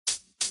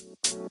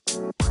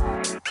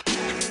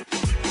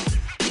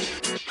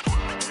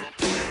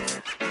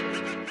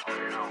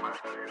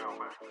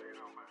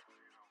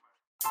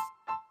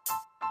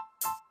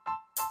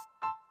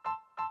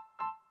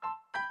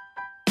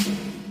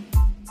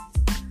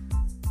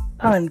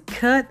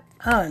Uncut,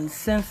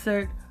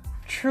 uncensored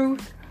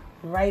truth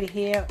right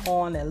here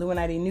on the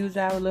Illuminati News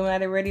Hour,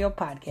 Illuminati Radio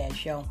Podcast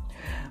Show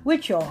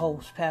with your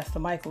host, Pastor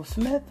Michael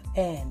Smith,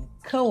 and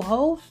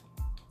co-host,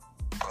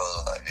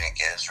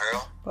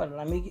 Brother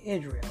Lamik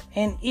Israel.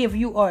 And if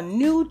you are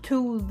new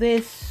to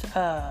this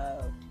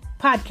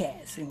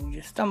podcast and you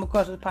just stumble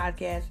across this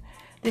podcast,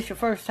 this is your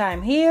first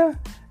time here,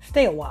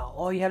 stay a while.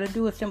 All you have to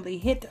do is simply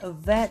hit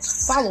that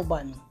follow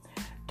button.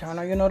 Turn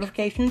on your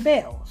notification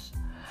bells.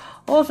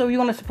 Also, if you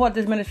want to support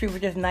this ministry for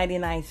just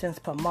 99 cents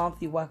per month,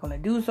 you're welcome to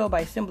do so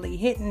by simply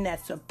hitting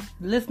that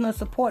listener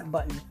support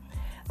button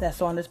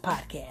that's on this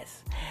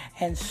podcast.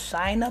 And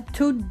sign up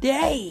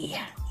today.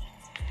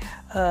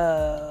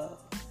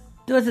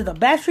 Was it the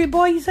Backstreet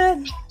Boy you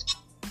said?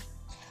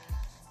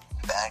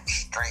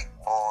 Backstreet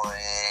Boy,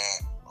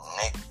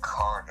 Nick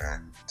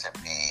Carter to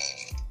be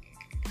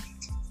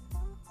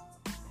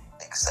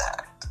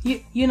exact.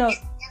 You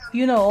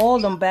know all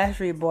them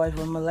Backstreet Boys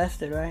were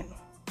molested, right?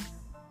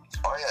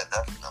 Oh yeah,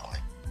 definitely.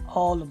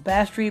 All the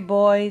Backstreet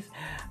Boys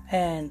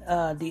and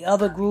the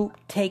other group,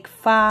 Take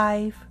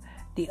 5,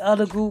 the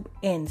other group,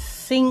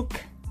 NSYNC.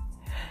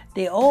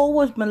 They all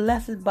was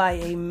molested by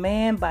a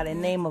man by the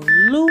name of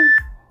Lou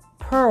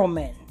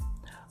Pearlman.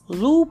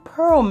 Lou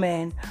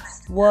Pearlman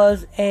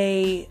was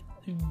a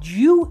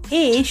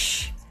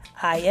Jewish,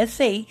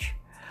 ISH,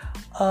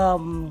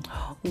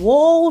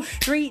 Wall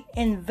Street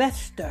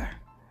investor.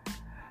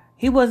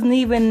 He wasn't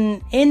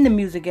even in the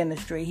music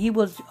industry. He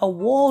was a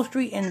Wall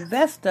Street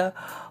investor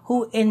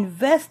who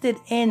invested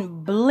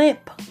in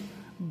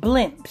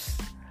blimps.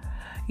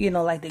 You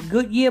know, like the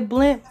Goodyear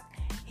blimp.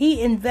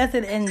 He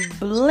invested in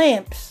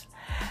blimps,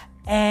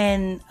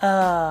 and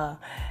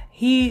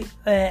he,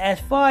 as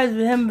far as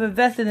him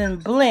invested in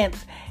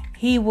blimps,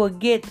 he would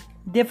get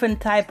different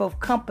type of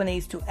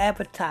companies to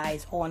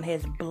advertise on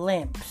his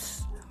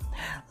blimps.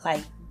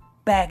 Like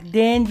back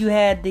then, you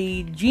had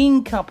the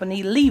jean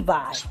company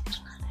Levi,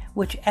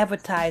 which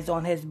advertised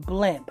on his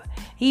blimp.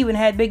 He even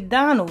had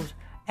McDonald's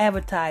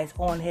advertise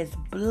on his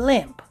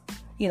blimp.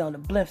 You know, the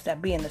blimps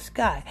that be in the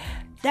sky.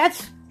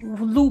 That's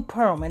Lou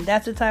Pearlman.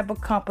 That's the type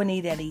of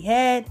company that he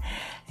had.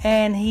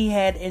 And he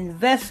had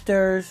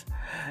investors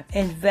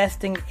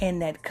investing in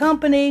that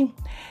company.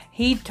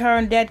 He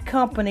turned that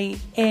company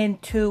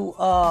into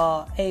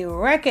a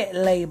record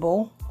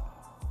label,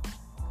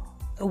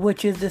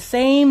 which is the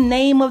same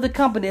name of the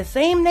company. The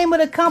same name of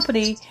the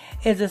company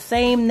is the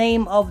same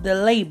name of the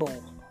label.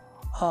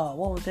 What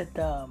was it?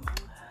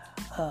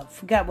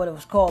 Forgot what it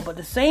was called, but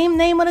the same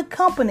name of the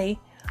company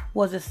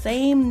was the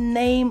same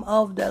name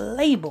of the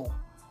label.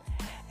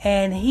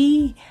 And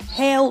he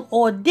held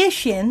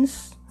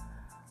auditions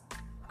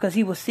because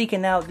he was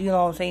seeking out, you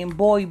know what I'm saying,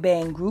 boy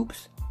band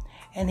groups.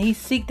 And he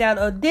seeked out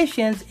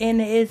auditions in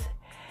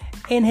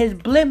his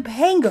blimp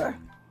hangar.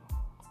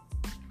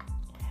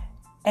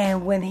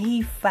 And when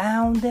he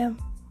found them,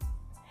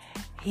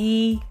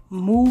 he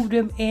moved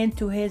them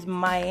into his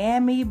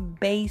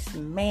Miami-based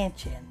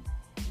mansion.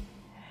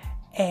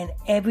 And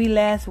every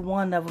last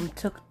one of them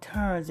took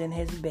turns in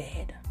his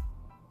bed.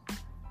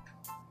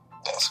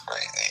 That's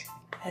crazy.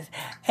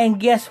 And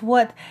guess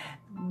what?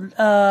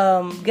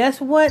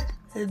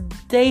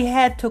 They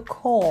had to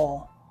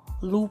call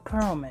Lou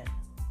Pearlman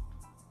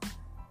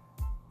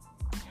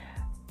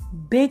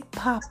Big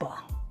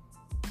Papa.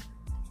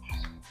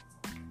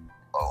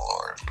 Oh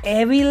Lord.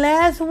 Every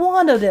last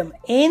one of them.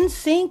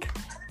 NSYNC,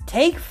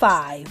 Take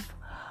 5,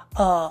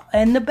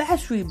 and the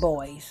Backstreet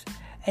Boys.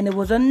 And there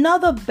was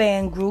another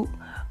band group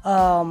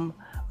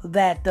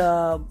that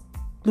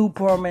Lou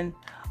Pearlman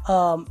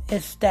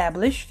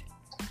established.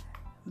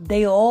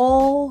 They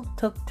all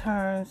took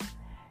turns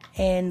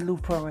in Lou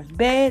Pearlman's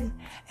bed,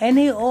 and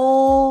they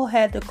all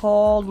had to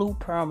call Lou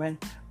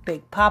Pearlman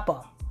Big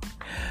Papa.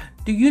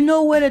 Do you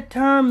know where the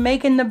term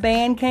making the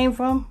band came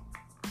from?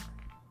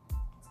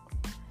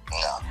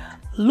 No.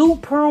 Lou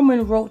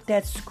Pearlman wrote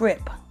that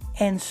script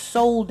and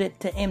sold it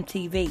to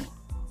MTV.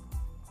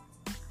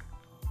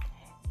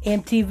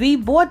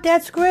 MTV bought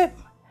that script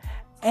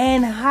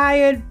and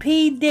hired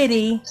P.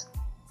 Diddy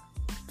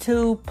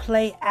to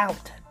play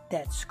out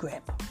that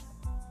script.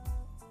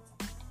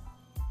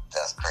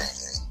 That's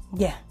crazy.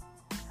 Yeah.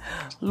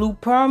 Lou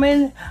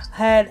Pearlman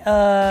had,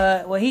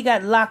 he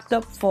got locked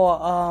up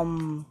for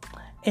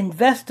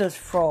investors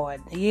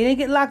fraud. He didn't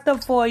get locked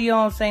up for, you know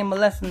what I'm saying,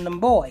 molesting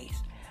them boys.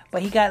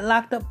 But he got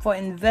locked up for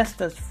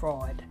investors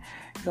fraud.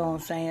 You know what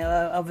I'm saying,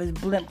 of his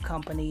blimp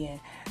company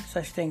and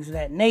such things of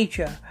that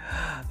nature.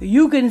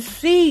 You can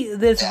see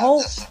this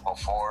whole... This is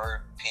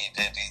before P.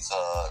 Diddy's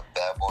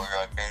Bad Boy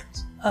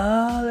Records.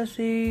 Let's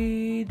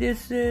see.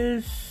 This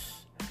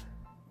is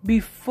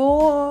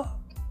before...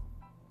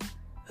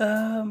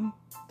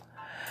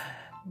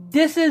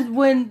 This is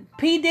when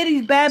P.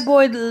 Diddy's Bad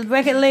Boy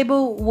record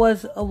label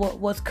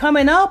was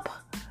coming up,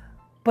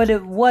 but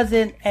it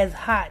wasn't as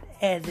hot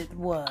as it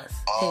was.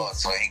 Oh,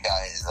 so he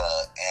got his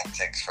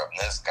antics from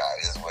this guy.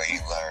 This is where he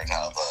learned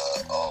how to,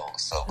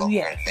 so go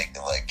Yes. and make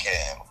it like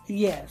him.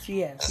 Yes.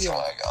 It's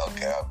like,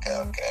 okay.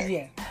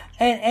 Yeah.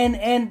 And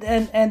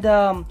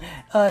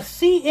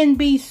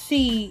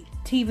CNBC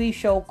TV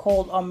show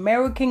called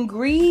American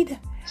Greed.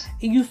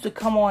 It used to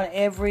come on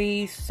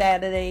every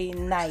Saturday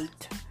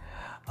night.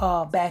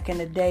 Back in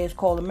the day, it's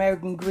called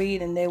American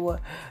Greed, and they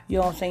were,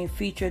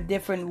 feature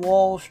different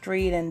Wall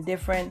Street and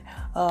different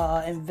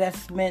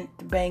investment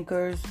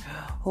bankers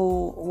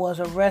who was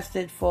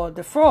arrested for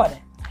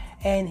defrauding.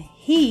 And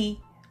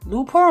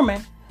Lou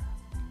Pearlman,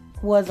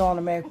 was on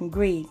American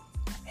Greed,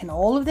 and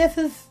all of this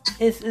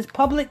is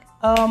public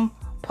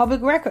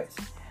records.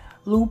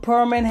 Lou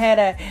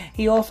Pearlman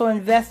he also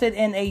invested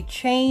in a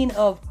chain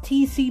of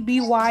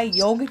TCBY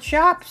yogurt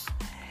shops.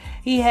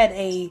 He had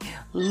a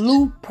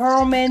Lou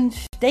Pearlman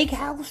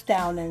steakhouse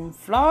down in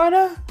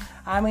Florida.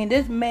 I mean,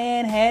 this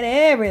man had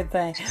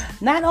everything.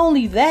 Not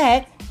only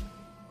that,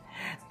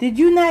 did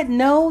you not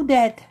know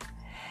that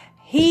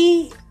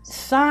he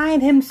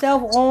signed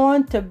himself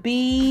on to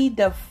be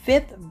the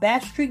 5th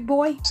Backstreet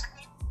Boy?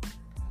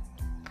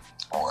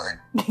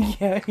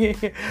 Yeah.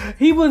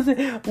 He was,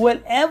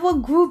 whatever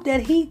group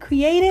that he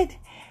created,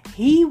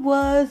 he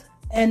was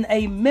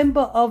a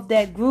member of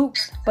that group,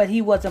 but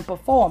he wasn't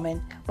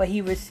performing, but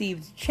he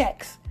received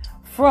checks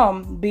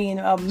from being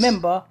a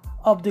member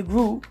of the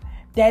group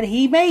that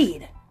he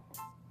made.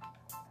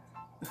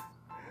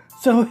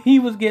 So he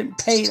was getting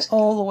paid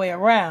all the way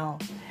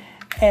around,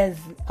 as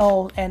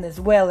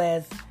well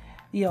as,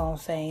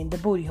 the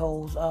booty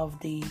holes of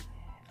the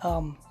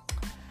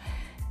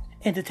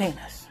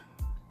entertainers.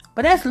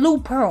 But that's Lou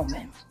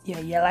Pearlman.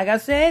 Yeah, like I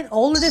said,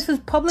 all of this is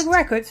public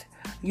records.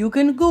 You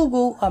can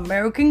Google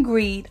American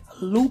Greed,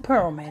 Lou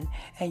Pearlman,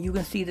 and you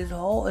can see the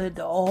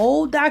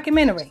whole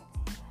documentary.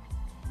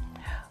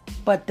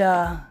 But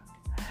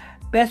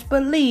best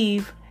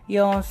believe,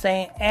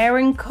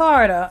 Aaron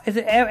Carter. Is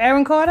it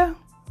Aaron Carter?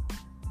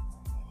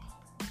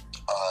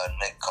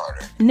 Nick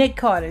Carter. Nick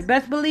Carter.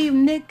 Best believe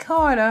Nick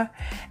Carter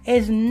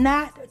is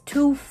not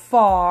too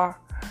far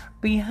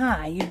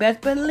behind. You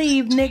best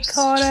believe Nick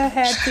Carter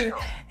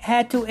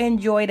had to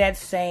enjoy that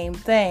same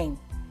thing,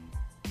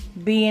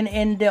 being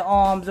in the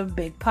arms of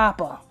Big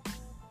Papa.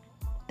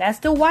 That's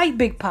the white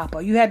Big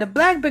Papa. You had the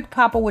black Big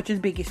Papa, which is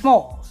Biggie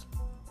Smalls,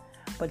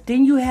 but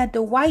then you had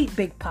the white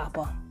Big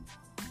Papa,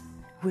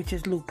 which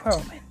is Lou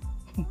Pearlman.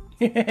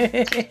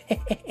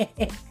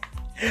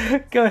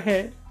 Go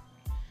ahead.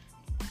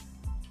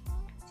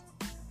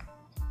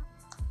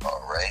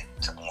 All right,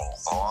 to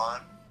move on.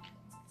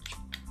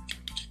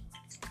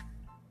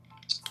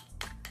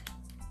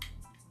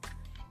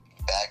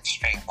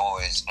 Backstreet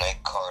Boys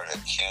Nick Carter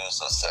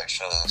accused of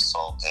sexually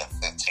assaulting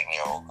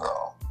 15-year-old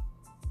girl.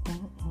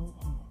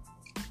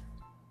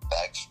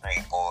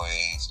 Backstreet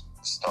Boys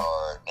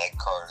star Nick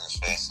Carter is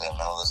facing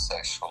another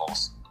sexual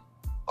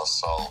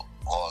assault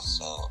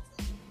lawsuit.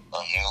 A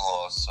new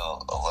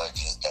lawsuit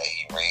alleges that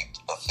he raped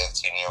a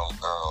 15-year-old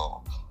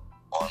girl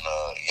on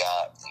a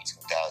yacht in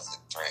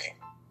 2003.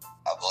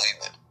 I believe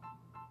it.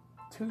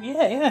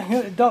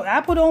 Yeah.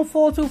 Apple don't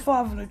fall too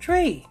far from the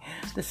tree.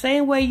 The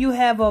same way you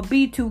have a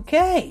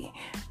B2K.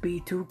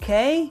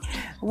 B2K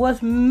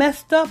was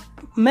messed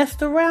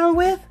around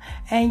with,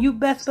 and you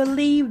best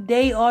believe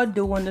they are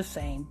doing the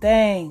same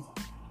thing.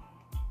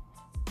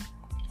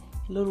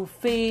 Little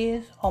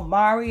Fizz,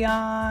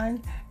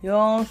 Omarion, you know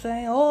what I'm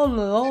saying? All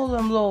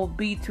them little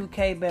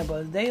B2K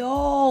members, they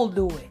all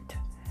do it.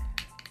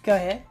 Go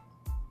ahead.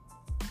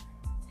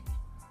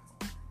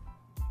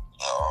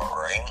 All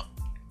right.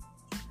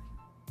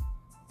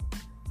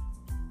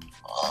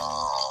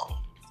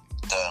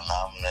 The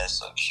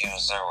anonymous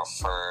accuser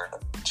referred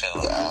to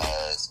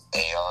as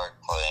AR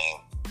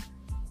claimed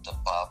the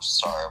pop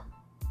star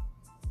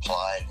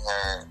plied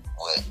her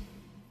with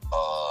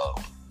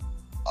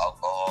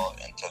alcohol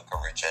and took her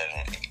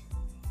virginity.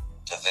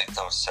 The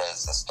victim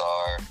says the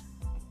star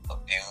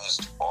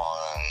abused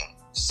on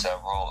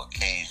several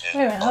occasions.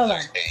 Wait a minute, hold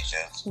on.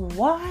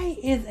 Why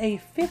is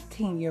a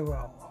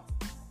 15-year-old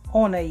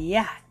on a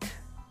yacht?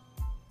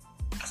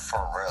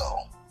 For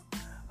real.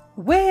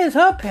 Where is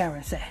her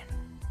parents at?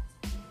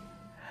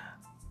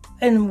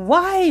 And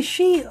why is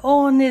she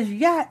on this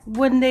yacht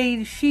when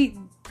she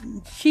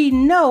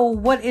know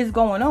what is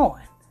going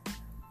on?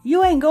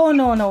 You ain't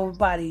going on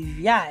nobody's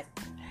yacht.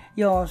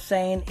 You know what I'm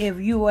saying? If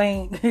you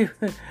ain't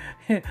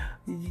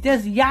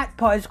this yacht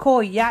party, it's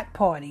called yacht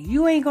party.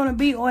 You ain't gonna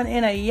be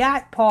in a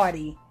yacht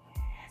party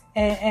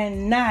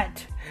and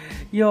not,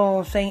 you know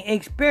what I'm saying,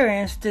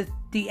 experience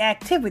the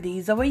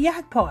activities of a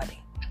yacht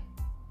party.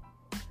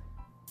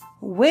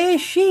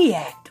 Where's she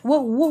at?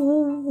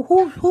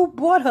 Who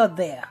brought her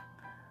there?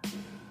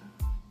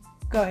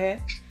 Go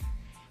ahead.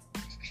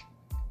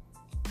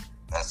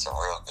 That's a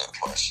real good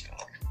question.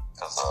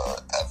 Because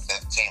at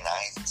 15,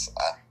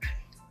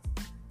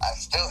 I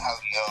still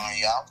haven't been on a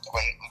yacht.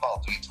 I'm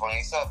about to be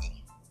 27.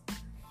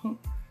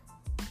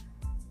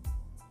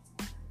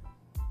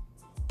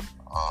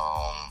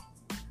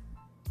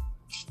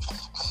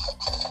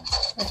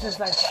 This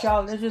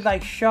is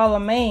like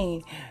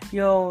Charlemagne,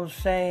 you know what I'm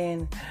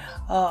saying,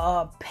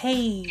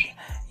 paid,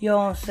 you know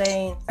what I'm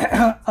saying,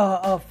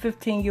 a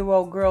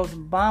 15-year-old girl's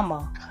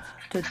mama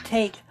to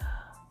take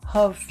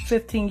her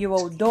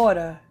 15-year-old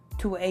daughter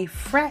to a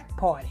frat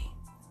party.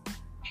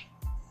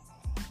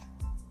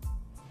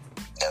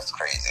 That's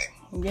crazy.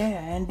 Yeah,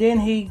 and then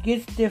he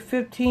gets the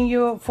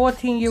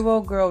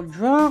 14-year-old girl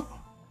drunk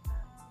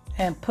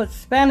and puts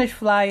Spanish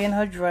fly in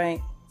her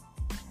drink.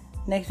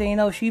 Next thing you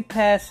know, she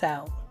passed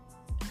out.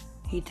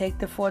 He take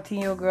the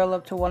 14-year-old girl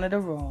up to one of the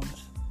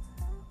rooms.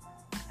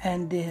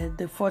 And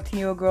the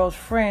 14-year-old girl's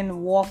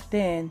friend walked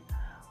in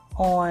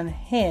on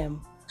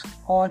him,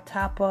 on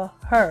top of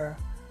her,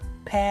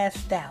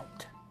 passed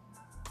out,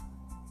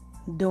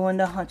 doing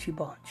the hunchy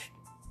bunch.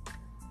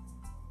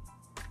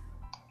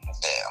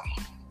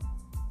 Damn.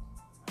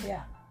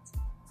 Yeah.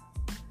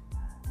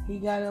 He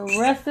got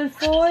arrested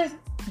for it,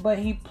 but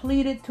he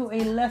pleaded to a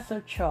lesser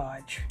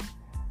charge.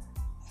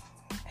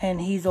 And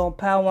he's on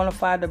Power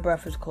 105, The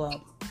Breakfast Club.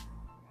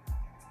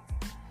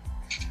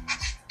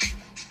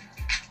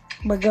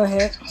 But go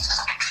ahead.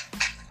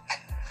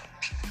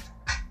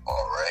 All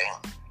right.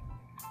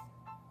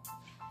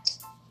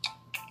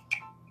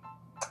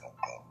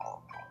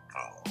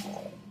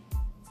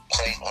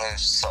 Clayton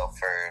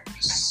suffered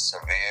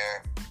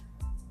severe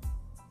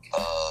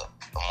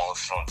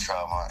emotional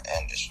trauma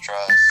and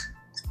distress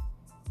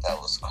that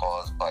was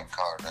caused by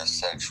Carter's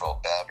sexual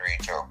battery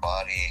to her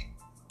body.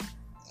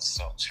 The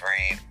suits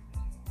read,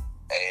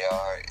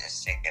 AR is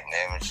seeking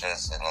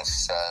damages in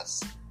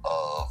excess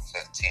of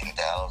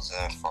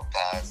 $15,000 for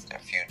past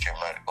and future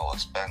medical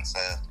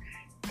expenses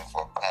and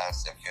for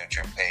past and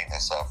future pain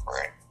and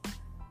suffering.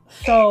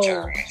 So,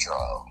 jury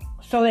trial.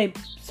 So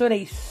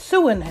they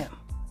suing him.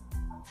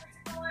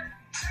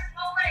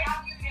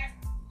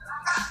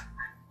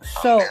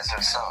 So,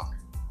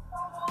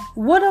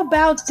 what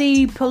about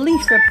the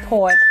police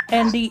report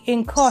and the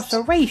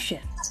incarceration?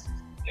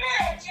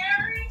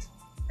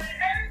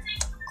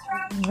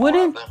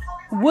 Wouldn't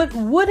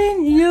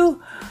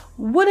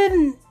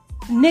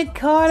Nick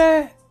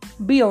Carter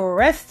be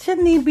arrested?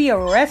 Shouldn't he be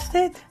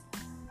arrested?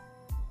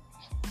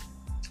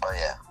 Oh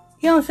yeah.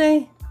 You know what I'm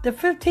saying? The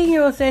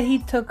 15-year-old said he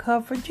took her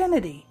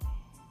virginity.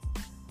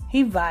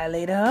 He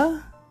violated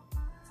her.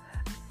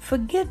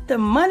 Forget the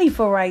money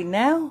for right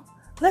now.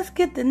 Let's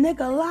get the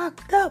nigga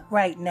locked up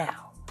right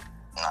now.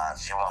 Nah,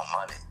 she want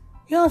money.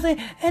 You know what I'm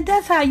saying? And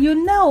that's how you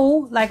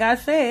know, like I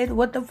said,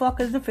 what the fuck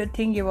is the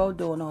 15-year-old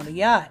doing on the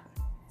yacht?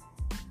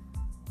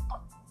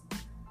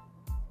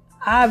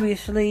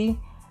 Obviously,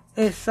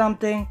 it's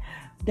something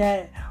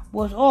that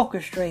was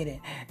orchestrated.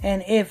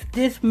 And if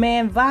this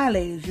man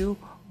violated you,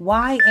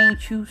 why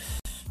ain't you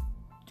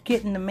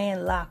getting the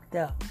man locked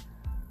up?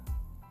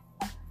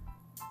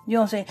 You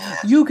know what I'm saying?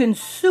 You can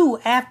sue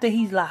after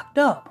he's locked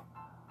up.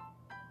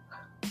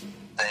 Thing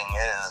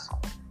is,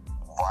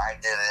 why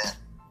didn't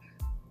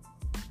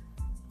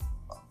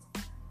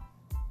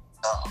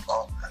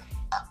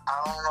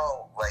I don't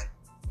know, like,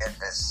 if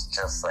it's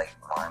just like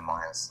my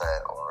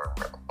mindset or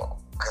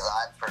because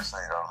I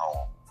personally don't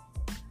know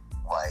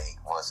like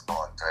what's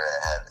going through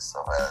their head and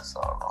stuff like that,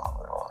 so I don't know how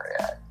they will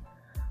react.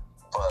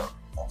 But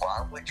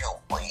why would you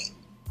wait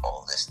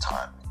all this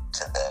time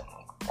to then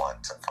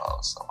want to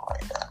file something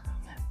like that?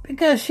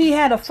 Because she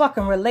had a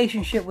fucking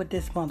relationship with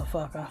this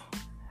motherfucker.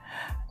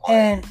 Like,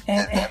 and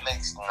that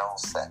makes no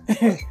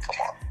sense. Like, come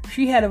on.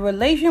 She had a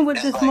relation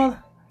with this like,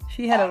 mother.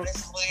 She had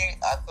honestly,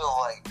 I feel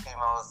like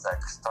females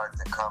that start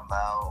to come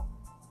out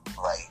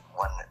like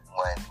when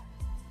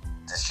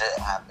the shit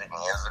happened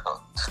years ago,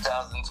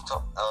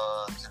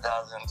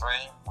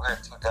 2003, we're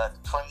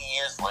 20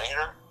 years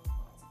later.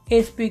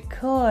 It's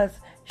because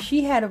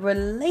she had a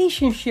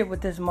relationship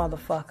with this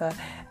motherfucker,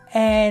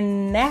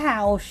 and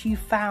now she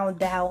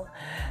found out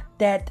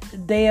that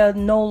they are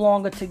no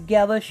longer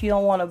together. She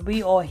don't want to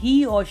be, or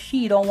he or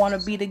she don't want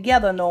to be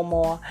together no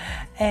more.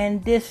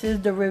 And this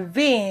is the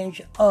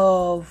revenge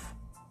of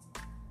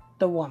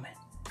the woman.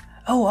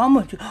 Oh, I'm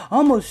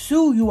gonna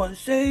sue you and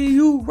say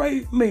you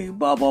raped me.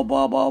 Blah blah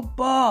blah blah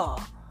blah.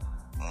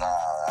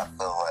 Nah, I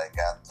feel like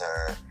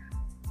after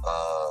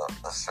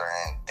a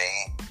certain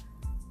date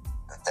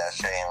that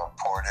shit ain't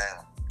reported,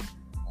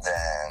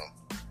 then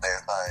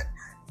there's nothing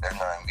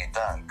to be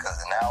done. Because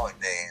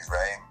nowadays,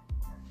 right?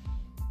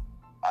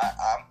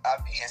 I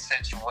be in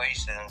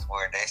situations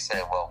where they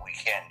say, well, we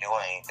can't do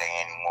anything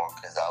anymore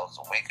because that was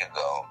a week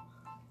ago.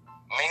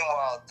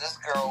 Meanwhile, this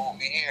girl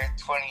over here,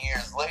 20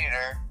 years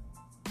later,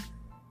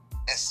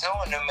 is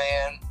suing the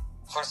man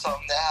for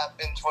something that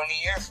happened 20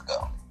 years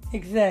ago.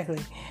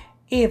 Exactly.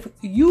 If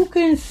you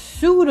can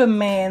sue the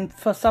man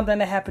for something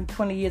that happened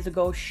 20 years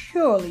ago,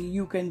 surely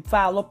you can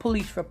file a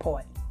police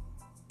report.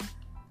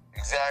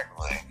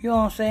 Exactly. You know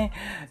what I'm saying?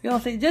 You know what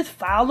I'm saying? Just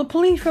file a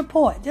police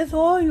report. Just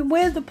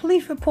where's the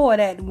police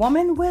report at,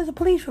 woman? Where's the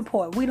police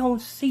report? We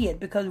don't see it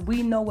because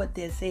we know what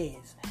this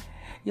is.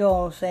 You know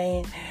what I'm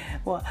saying?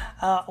 Well,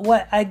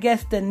 what I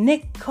guess the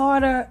Nick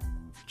Carter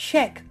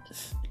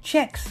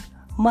checks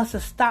must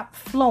have stopped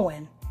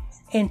flowing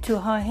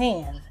into her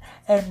hands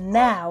and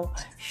now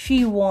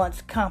she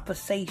wants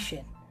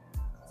compensation.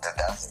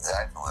 That's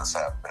exactly what's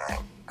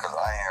happening. Because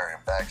I ain't heard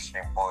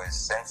Backstreet Boys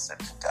since the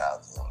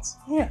 2000s.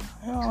 Yeah,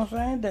 you know what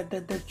I'm saying?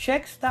 The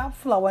check stopped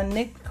flowing.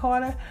 Nick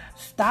Carter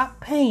stopped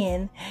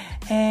paying,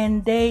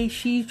 and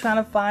she's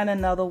trying to find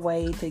another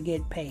way to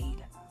get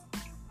paid.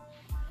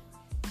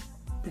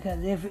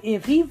 Because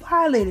if he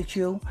violated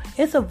you,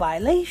 it's a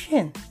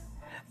violation.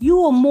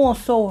 You are more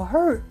so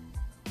hurt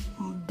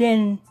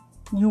than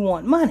you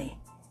want money.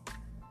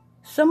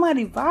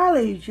 Somebody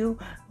violated you.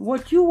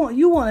 What you want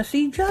to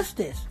see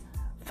justice.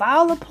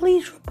 File a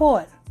police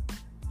report.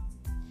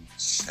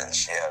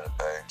 She had a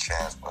better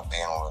chance with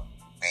being with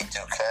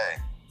B2K.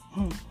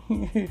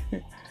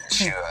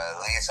 She at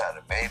least had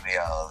a baby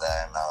out of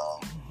that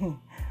and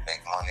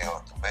make money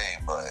off the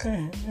baby, but...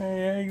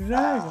 Yeah,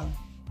 exactly.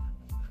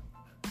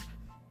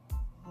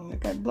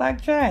 Look at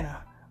Black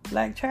China.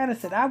 Black China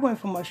said, I went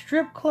from a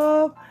strip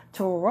club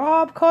to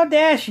Rob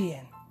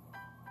Kardashian.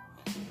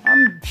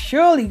 I'm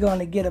surely going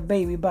to get a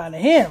baby by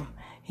him.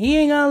 He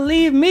ain't going to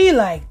leave me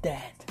like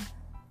that.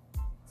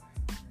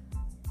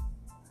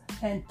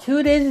 And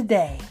to this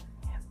day,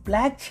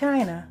 Black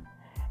China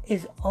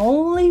is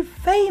only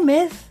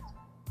famous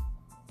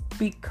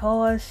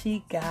because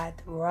she got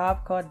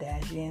Rob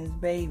Kardashian's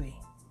baby.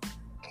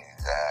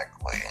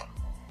 Exactly.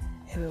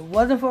 If it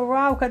wasn't for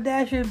Rob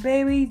Kardashian's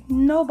baby,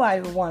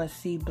 nobody would want to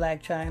see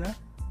Black China.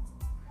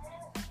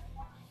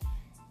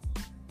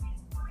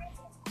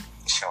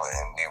 She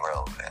wouldn't be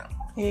relevant.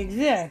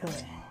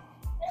 Exactly.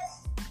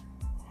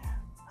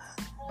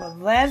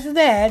 But that's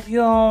that, you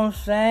know what I'm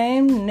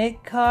saying?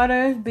 Nick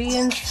Carter is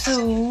being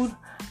sued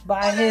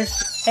by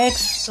his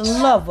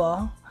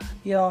ex-lover.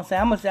 You know what I'm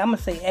saying? I'm gonna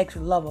say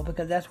ex-lover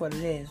because that's what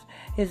it is.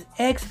 His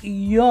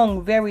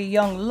very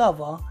young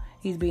lover,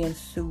 he's being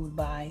sued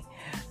by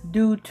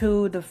due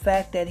to the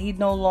fact that he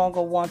no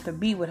longer wants to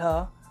be with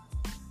her.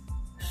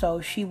 So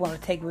she want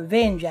to take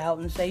revenge out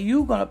and say,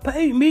 you gonna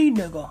pay me,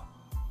 nigga.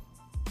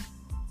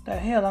 The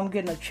hell I'm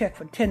getting a check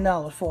for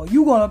 $10 for?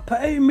 You gonna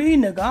pay me,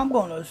 nigga? I'm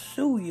gonna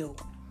sue you.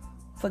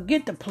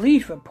 Forget the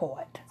police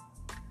report.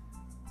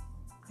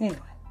 Anyway,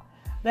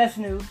 that's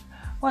news.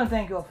 I want to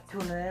thank you all for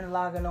tuning in and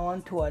logging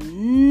on to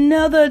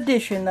another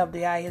edition of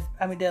the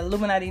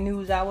Illuminati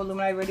News Hour,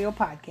 Illuminati Radio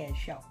Podcast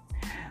Show.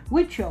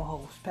 With your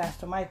host,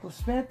 Pastor Michael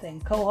Smith,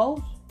 and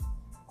co-host,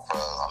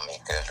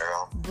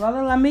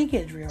 Brother Lameek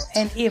Israel.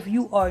 And if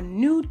you are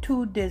new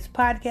to this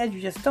podcast, you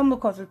just stumbled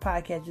across this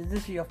podcast, if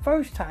this is your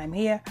first time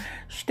here,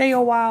 stay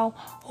a while.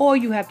 All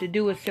you have to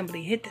do is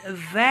simply hit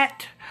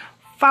that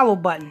follow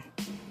button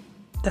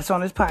that's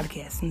on this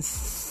podcast and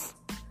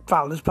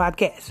follow this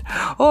podcast.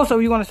 Also,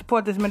 if you want to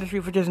support this ministry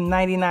for just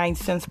 99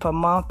 cents per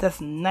month,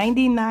 that's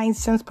 99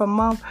 cents per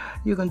month.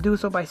 You can do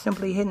so by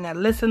simply hitting that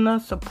listener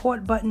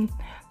support button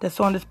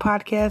that's on this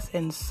podcast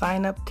and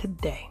sign up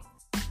today.